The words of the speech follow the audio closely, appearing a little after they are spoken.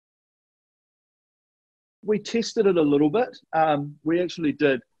we tested it a little bit. We actually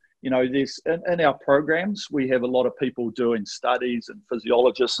did, you know, there's in our programs, we have a lot of people doing studies and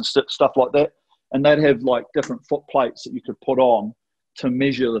physiologists and stuff like that. And they'd have like different foot plates that you could put on to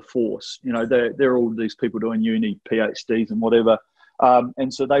measure the force. You know, they're all these people doing uni, PhDs and whatever.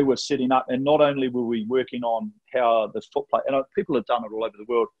 And so they were setting up, and not only were we working on how the foot plate, and people have done it all over the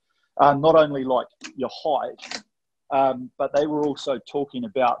world, not only like your height, but they were also talking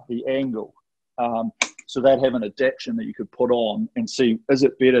about the angle. So they'd have an adaptation that you could put on and see, is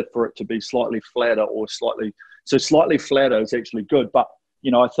it better for it to be slightly flatter or slightly flatter is actually good. But,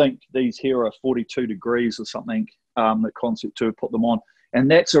 you know, I think these here are 42 degrees or something, that Concept 2 put them on.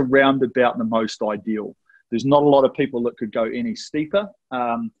 And that's around about the most ideal. There's not a lot of people that could go any steeper.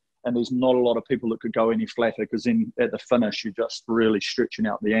 And there's not a lot of people that could go any flatter, because then at the finish, you're just really stretching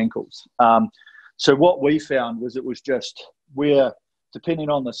out the ankles. So what we found was it was just where, depending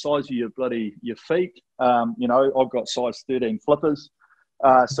on the size of your feet, you know, I've got size 13 flippers.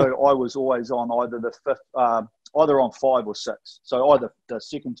 So I was always on either the fifth, either on 5 or 6. So either the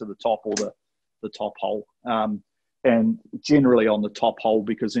second to the top or the top hole. And generally on the top hole,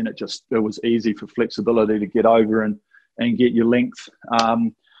 because then it was easy for flexibility to get over and get your length.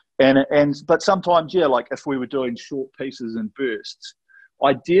 But sometimes, yeah, like if we were doing short pieces and bursts,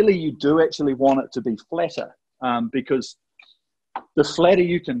 ideally you do actually want it to be flatter, because the flatter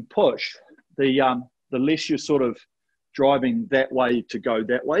you can push, the less you're sort of driving that way to go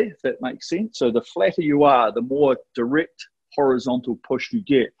that way, if that makes sense. So the flatter you are, the more direct horizontal push you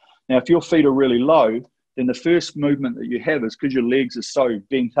get. Now, if your feet are really low, then the first movement that you have is, because your legs are so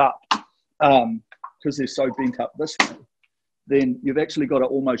bent up, because they're so bent up this way, then you've actually got to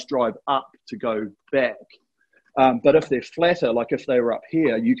almost drive up to go back. But if they're flatter, like if they were up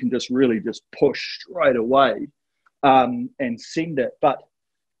here, you can just really just push straight away and send it. But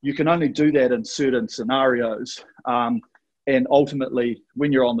you can only do that in certain scenarios. And ultimately,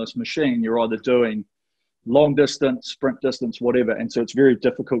 when you're on this machine, you're either doing long distance, sprint distance, whatever. And so it's very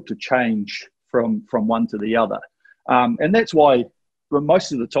difficult to change from one to the other. And that's why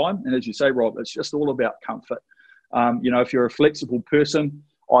most of the time, and as you say, Rob, it's just all about comfort. You know, if you're a flexible person,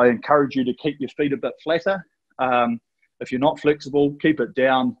 I encourage you to keep your feet a bit flatter. If you're not flexible, keep it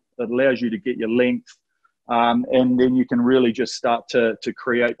down. It allows you to get your length. And then you can really just start to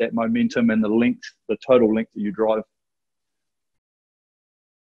create that momentum and the total length that you drive.